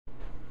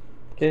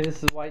Okay,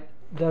 this is White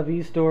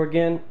W store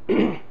again.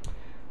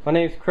 My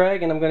name's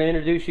Craig, and I'm going to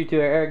introduce you to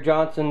our Eric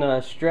Johnson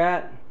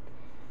Strat.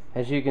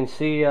 As you can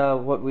see,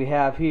 what we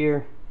have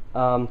here,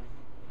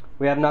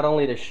 we have not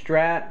only the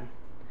Strat,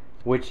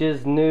 which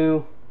is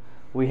new,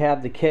 we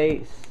have the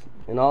case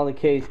and all the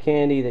case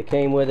candy that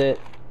came with it,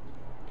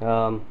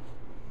 the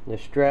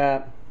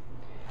strap,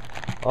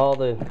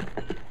 it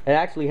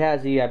actually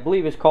has the, I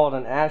believe it's called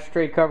an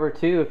ashtray cover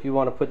too, if you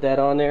want to put that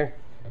on there.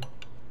 I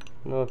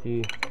don't know if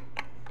you,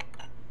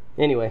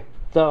 anyway,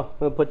 so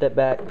we'll put that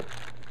back.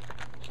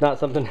 It's not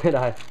something that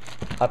I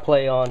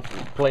play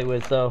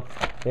with. So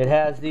it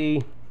has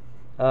the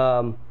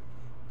of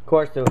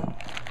course the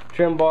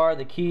trim bar,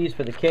 the keys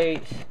for the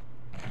case.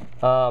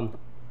 Let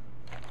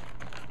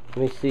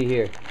me see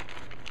here,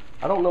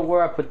 I don't know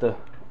where I put the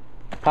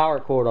power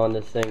cord on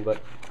this thing, but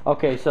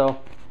okay,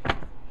 so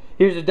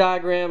here's a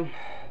diagram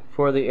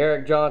for the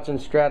Eric Johnson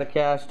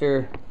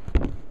Stratocaster.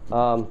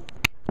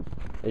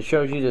 It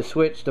shows you the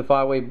switch, the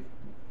 5-way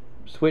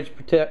switch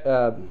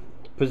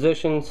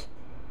positions.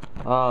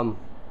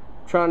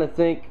 Trying to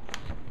think.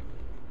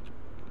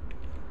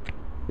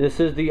 This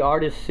is the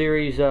Artist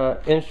Series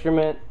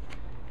instrument.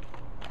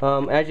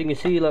 As you can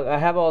see, look, I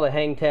have all the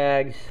hang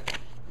tags.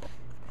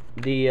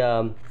 The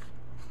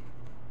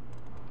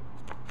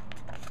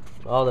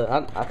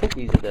I think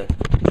these are the.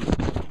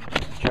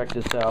 Check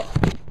this out.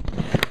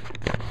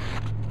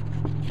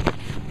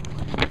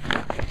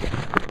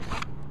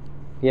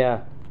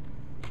 Yeah,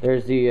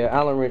 there's the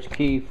Allen wrench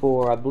key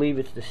for, I believe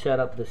it's to set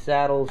up the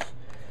saddles.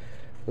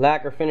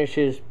 Lacquer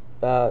finishes,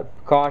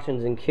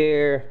 precautions and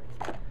care.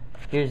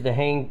 Here's the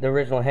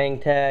original hang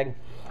tag.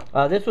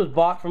 This was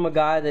bought from a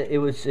guy that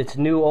it's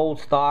new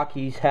old stock.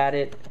 He's had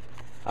it.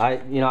 I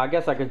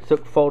guess I could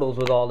took photos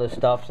with all this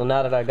stuff. So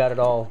now that I got it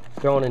all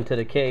thrown into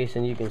the case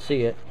and you can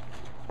see it,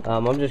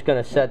 I'm just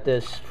gonna set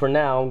this for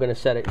now. I'm gonna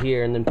set it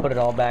here and then put it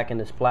all back in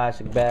this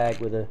plastic bag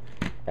with a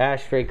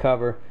ashtray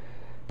cover,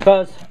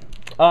 because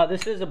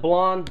this is the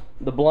blonde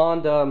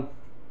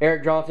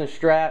Eric Johnson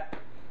Strat.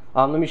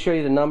 Let me show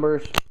you the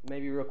numbers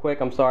maybe real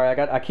quick. I'm sorry,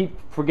 I keep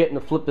forgetting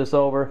to flip this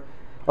over.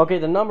 Okay,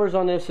 the numbers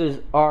on this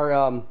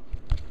are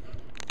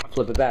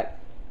flip it back.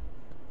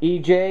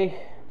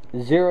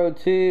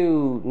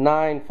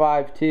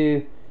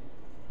 EJ02952.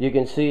 You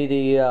can see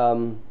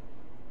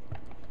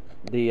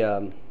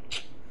the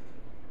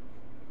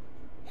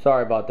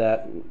sorry about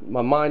that.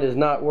 My mind is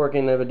not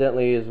working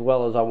evidently as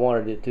well as I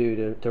wanted it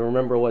to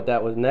remember what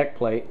that was. Neck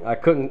plate. I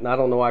don't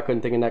know why I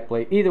couldn't think of neck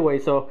plate. Either way,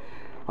 so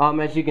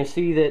as you can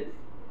see, that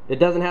it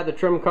doesn't have the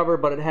trim cover,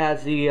 but it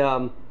has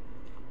the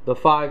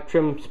 5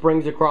 trim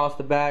springs across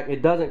the back.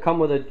 It doesn't come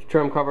with a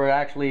trim cover.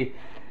 Actually,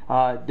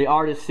 the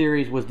Artist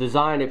Series was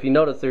designed, if you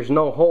notice, there's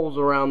no holes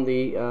around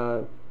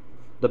the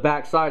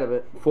back side of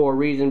it for a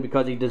reason,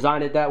 because he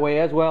designed it that way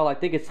as well. I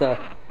think it's a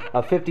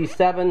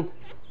 57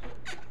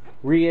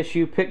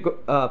 reissue pit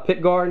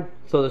guard.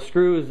 So the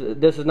screws,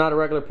 this is not a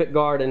regular pit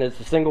guard, and it's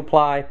a single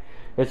ply.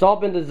 It's all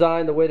been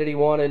designed the way that he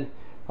wanted.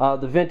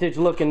 The vintage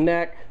looking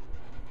neck,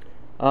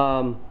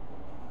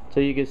 so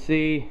you can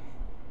see,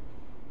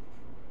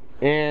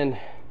 and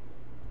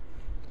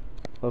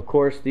of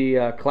course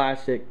the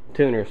classic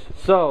tuners.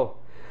 So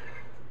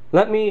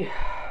I'm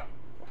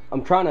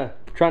trying to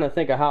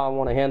think of how I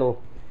want to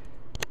handle.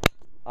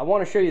 I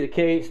want to show you the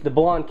case, the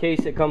blonde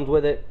case that comes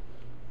with it,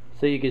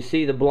 so you can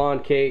see the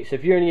blonde case.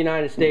 If you're in the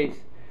United States,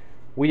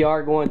 we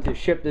are going to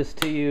ship this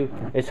to you.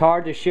 It's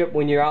hard to ship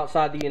when you're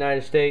outside the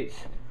United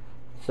States,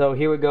 so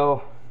here we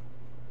go.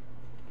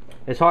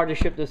 It's hard to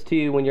ship this to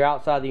you when you're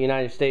outside the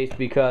United States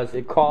because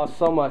it costs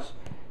so much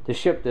to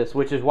ship this,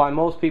 which is why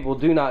most people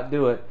do not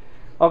do it.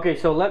 Okay,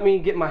 so let me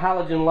get my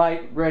halogen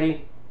light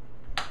ready,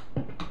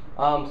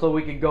 so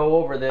we could go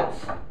over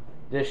this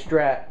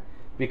Strat,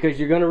 because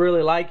you're going to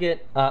really like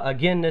it.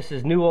 Again, this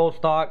is new old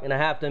stock, and I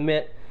have to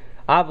admit,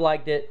 I've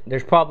liked it.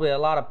 There's probably a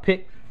lot of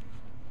pick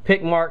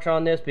marks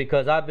on this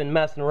because I've been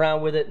messing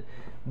around with it,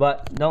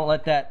 but don't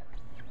let that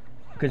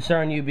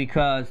concern you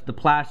because the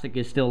plastic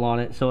is still on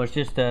it. So it's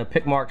just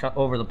pick marks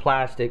over the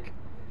plastic,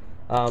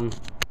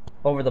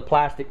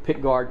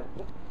 pick guard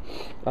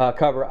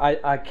cover.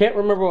 I can't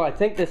remember. I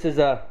think this is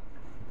a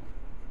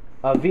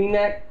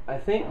V-neck, I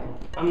think.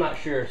 I'm not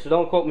sure, so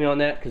don't quote me on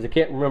that because I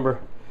can't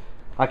remember.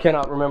 I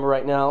cannot remember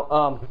right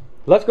now.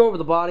 Let's go over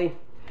the body.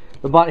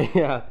 The body,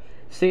 yeah.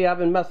 See, I've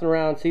been messing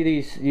around. See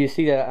these? You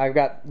see that I've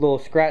got little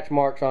scratch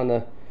marks on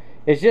the.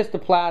 It's just the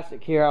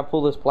plastic here. I'll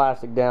pull this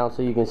plastic down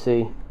so you can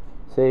see.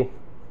 See?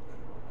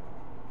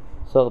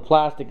 So the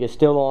plastic is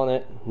still on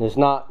it. It's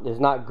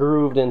not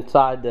grooved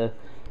inside the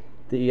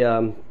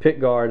pick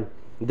guard.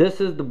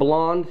 This is the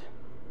blonde.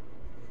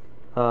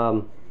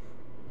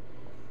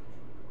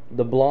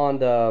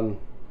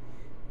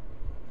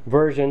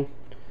 Version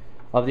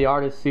of the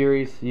Artist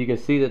Series. You can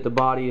see that the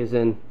body is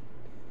in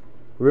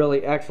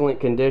really excellent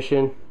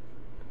condition.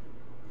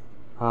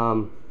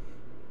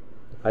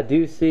 I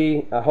do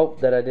see, I hope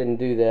that I didn't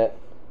do that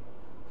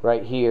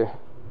right here.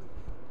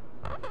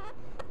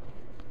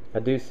 I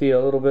do see a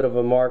little bit of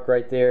a mark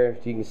right there,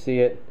 if you can see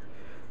it.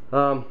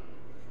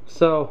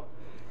 So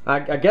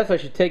I guess I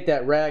should take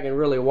that rag and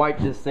really wipe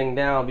this thing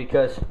down,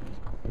 because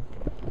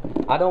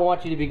I don't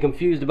want you to be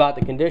confused about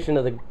the condition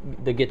of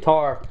the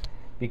guitar,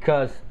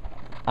 because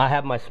I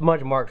have my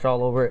smudge marks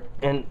all over it,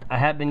 and I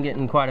have been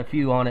getting quite a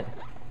few on it,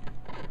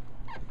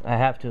 I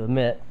have to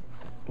admit.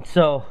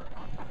 So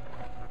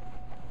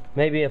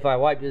maybe if I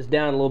wipe this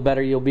down a little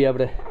better, you'll be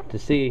able to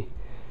see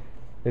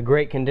the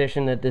great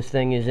condition that this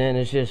thing is in.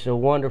 It's just a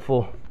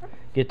wonderful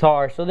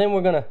guitar. So then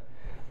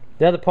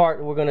the other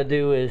part we're gonna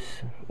do is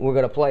we're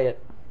gonna play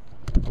it,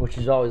 which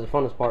is always the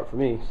funnest part for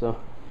me. So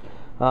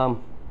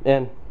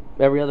and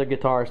every other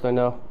guitarist I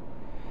know.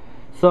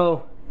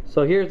 So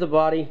here's the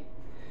body,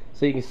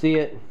 so you can see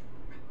it.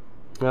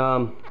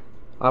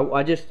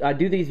 I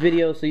do these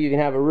videos so you can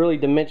have a really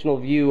dimensional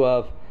view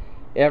of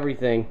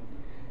everything,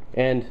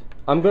 and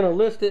I'm gonna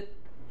list it.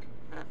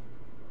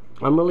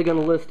 I'm really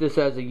gonna list this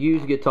as a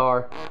used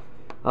guitar,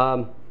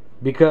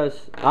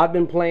 because I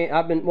haven't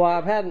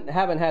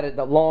had it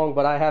that long,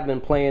 but I have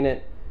been playing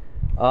it.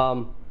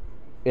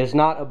 It's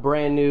not a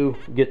brand new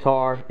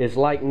guitar. It's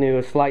like new.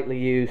 It's slightly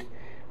used.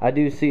 I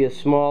do see a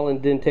small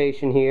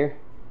indentation here.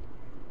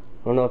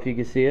 I don't know if you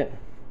can see it.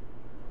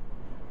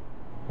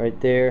 Right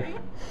there.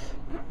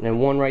 And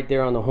one right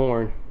there on the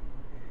horn.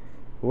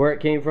 Where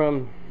it came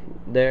from,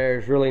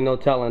 there's really no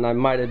telling. I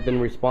might have been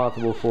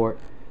responsible for it.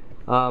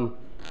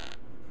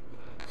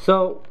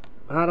 So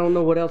I don't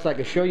know what else I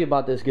could show you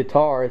about this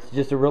guitar. It's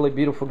just a really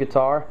beautiful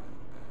guitar.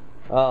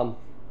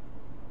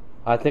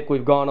 I think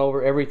we've gone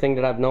over everything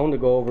that I've known to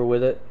go over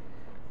with it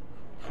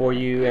for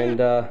you,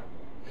 and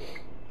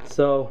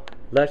so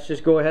let's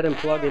just go ahead and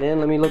plug it in.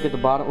 Let me look at the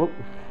bottom. Oop.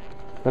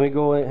 Let me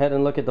go ahead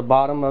and look at the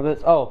bottom of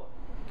it. Oh,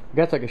 I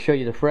guess I could show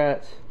you the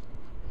frets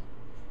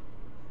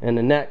and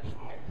the neck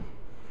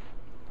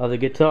of the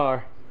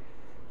guitar,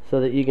 so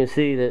that you can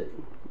see that,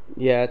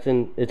 yeah, it's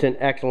in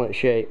excellent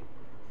shape.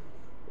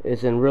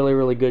 It's in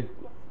really good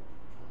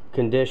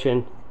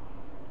condition.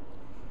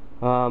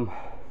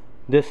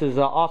 This is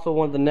also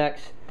one of the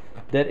necks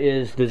that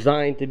is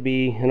designed to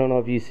be, I don't know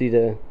if you see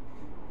the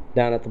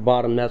down at the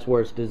bottom, that's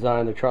where it's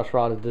designed, the truss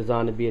rod is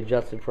designed to be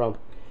adjusted from.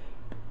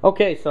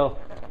 Okay, so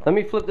let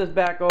me flip this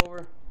back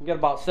over. We got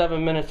about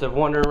 7 minutes of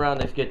wandering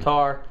around this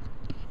guitar.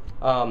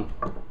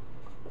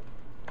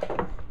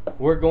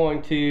 We're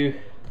gonna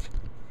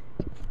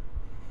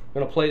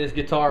play this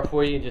guitar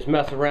for you, just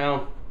mess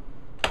around.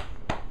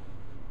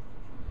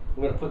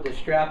 I'm gonna put this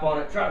strap on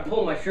it, try to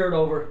pull my shirt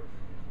over.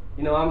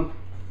 You know,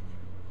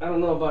 I don't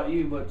know about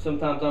you, but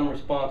sometimes I'm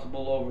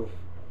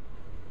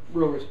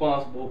real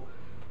responsible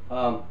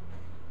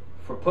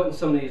for putting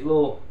some of these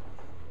little,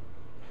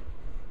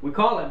 we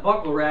call it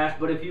buckle rash,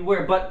 but if you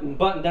wear button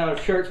down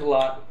shirts a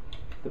lot,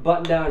 the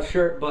button down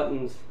shirt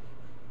buttons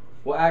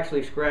will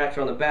actually scratch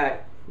on the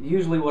back.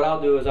 Usually what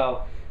I'll do is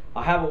I'll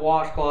have a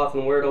washcloth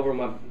and wear it over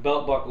my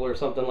belt buckle or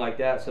something like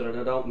that, so that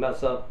I don't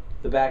mess up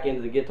the back end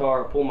of the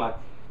guitar or pull my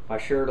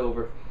shirt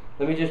over.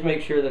 Let me just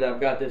make sure that I've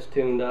got this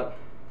tuned up,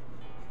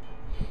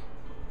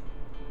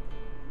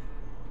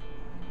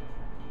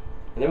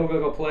 and then we're gonna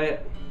go play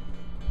it.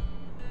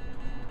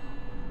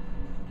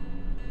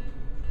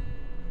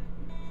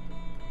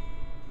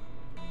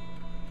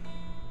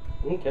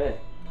 Okay,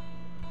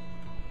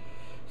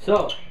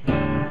 so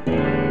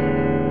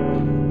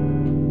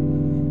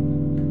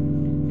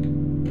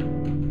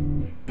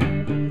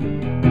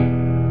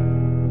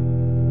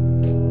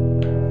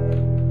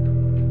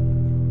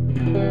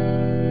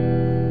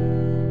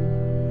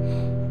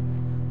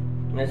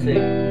let's see.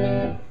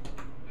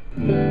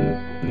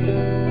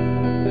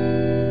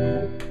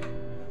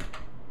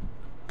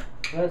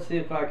 Let's see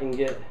if I can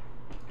get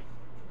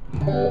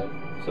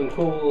some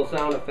cool little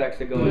sound effects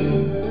to go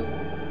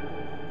in.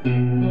 I'm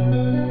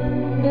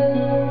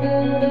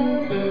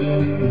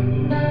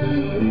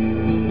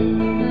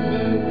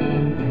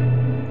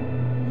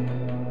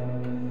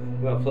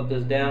gonna flip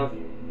this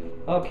down.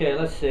 Okay,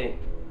 let's see.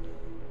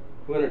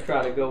 We're gonna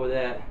try to go with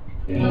that.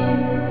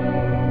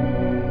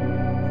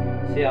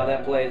 See how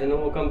that plays, and then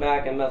we'll come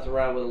back and mess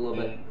around with it a little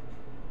bit.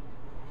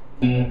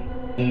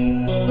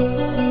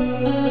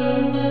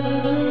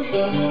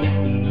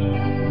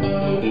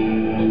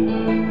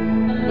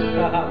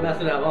 Mess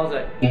it up, hold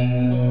on.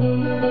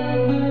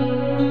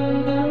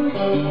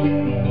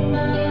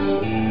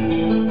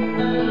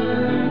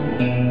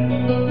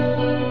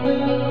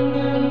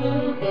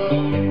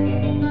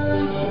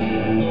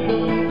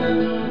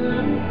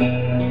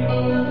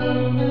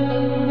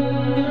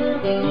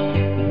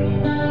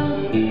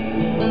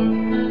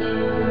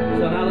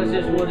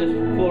 We'll just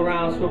pull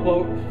around, flip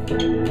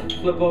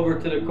over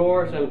to the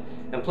chorus,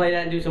 and play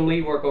that and do some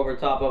lead work over the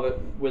top of it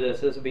with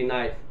this. This would be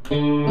nice.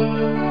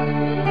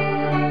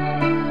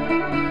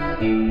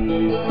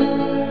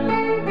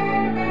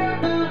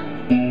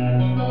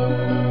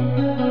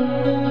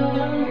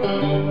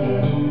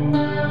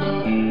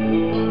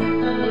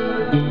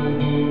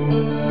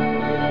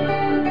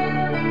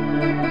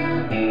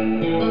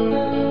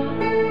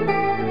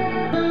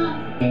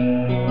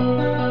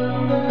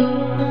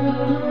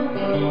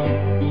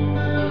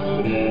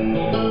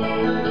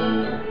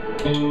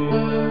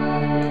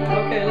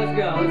 Okay, let's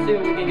go. Let's see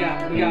what we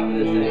got with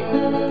this thing.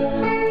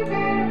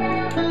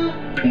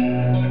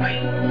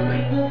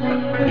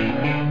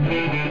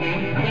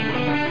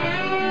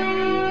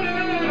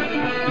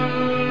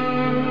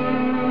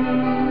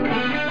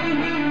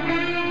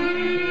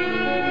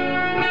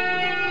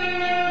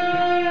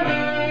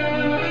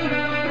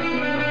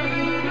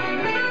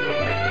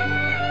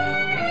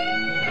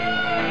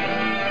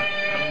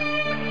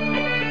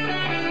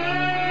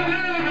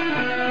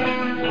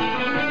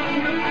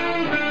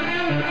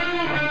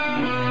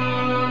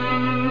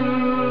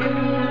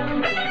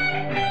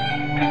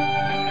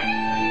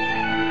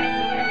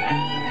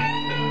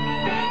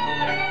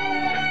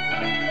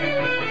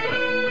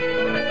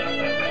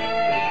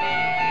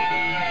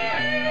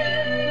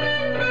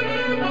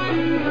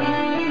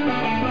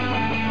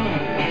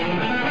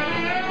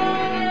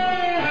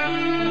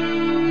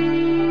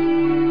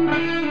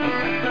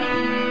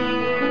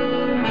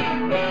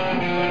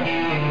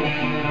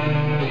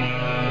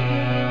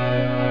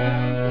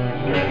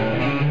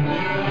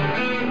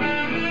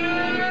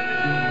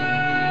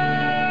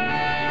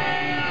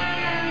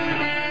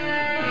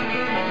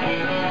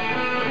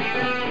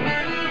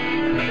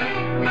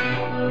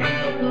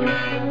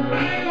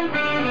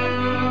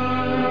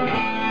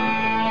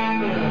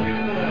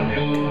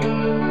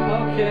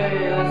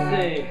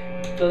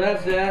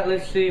 that's that.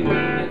 Let's see if we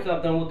can get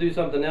something. We'll do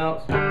something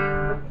else.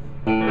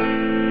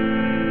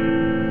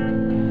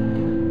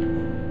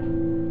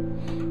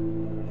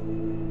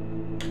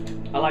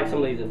 I like some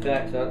of these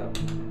effects.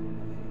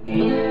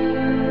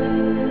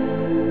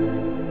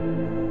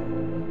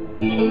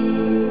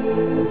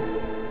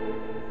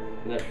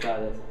 Let's try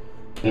this.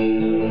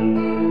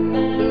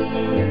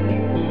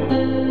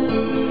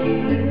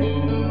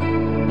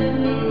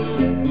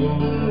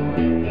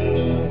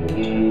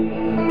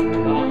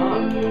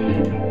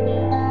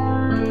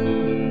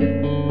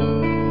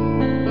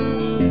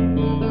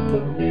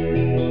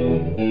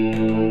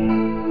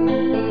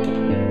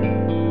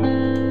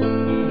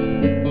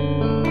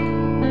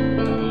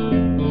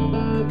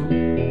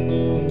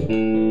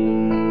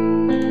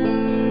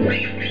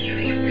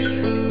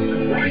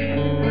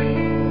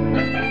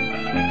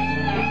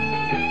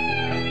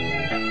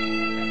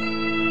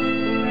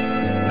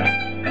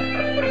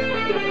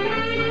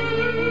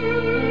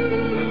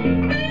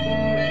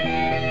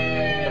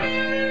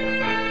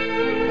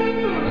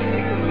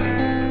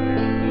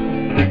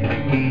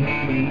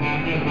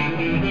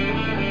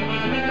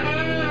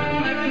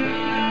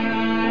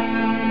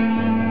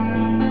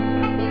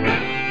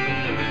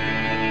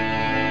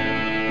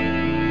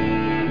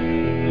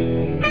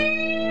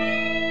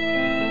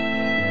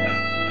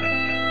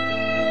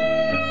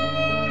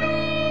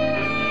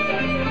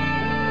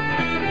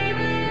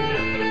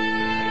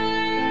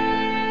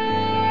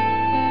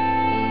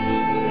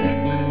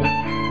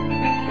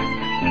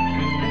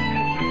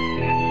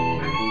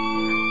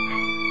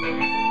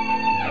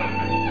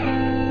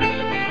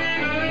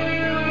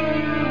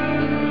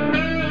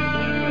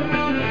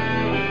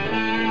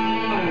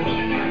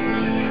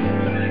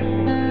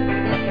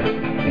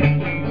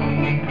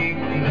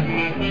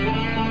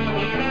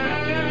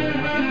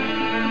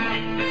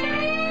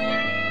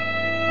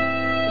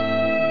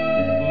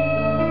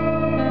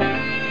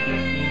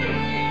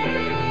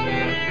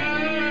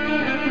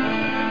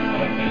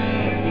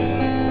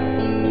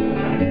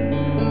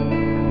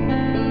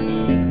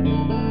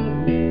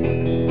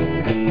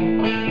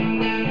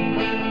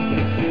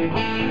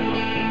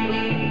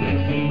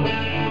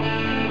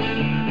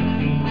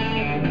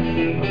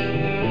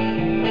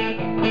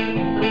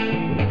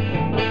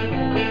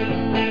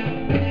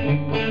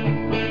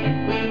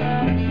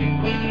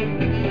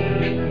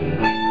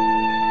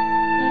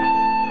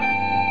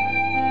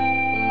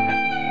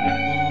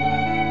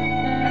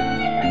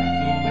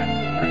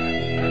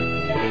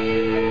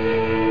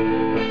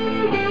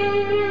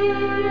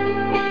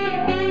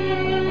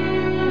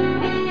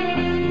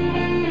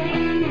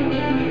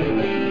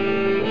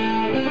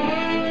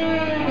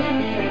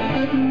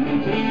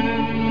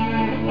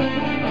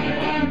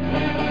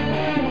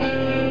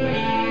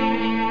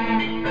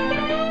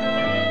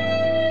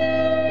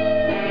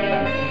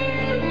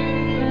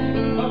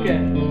 Okay,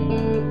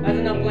 that's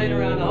enough playing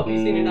around. I hope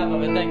you've seen enough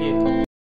of it. Thank you.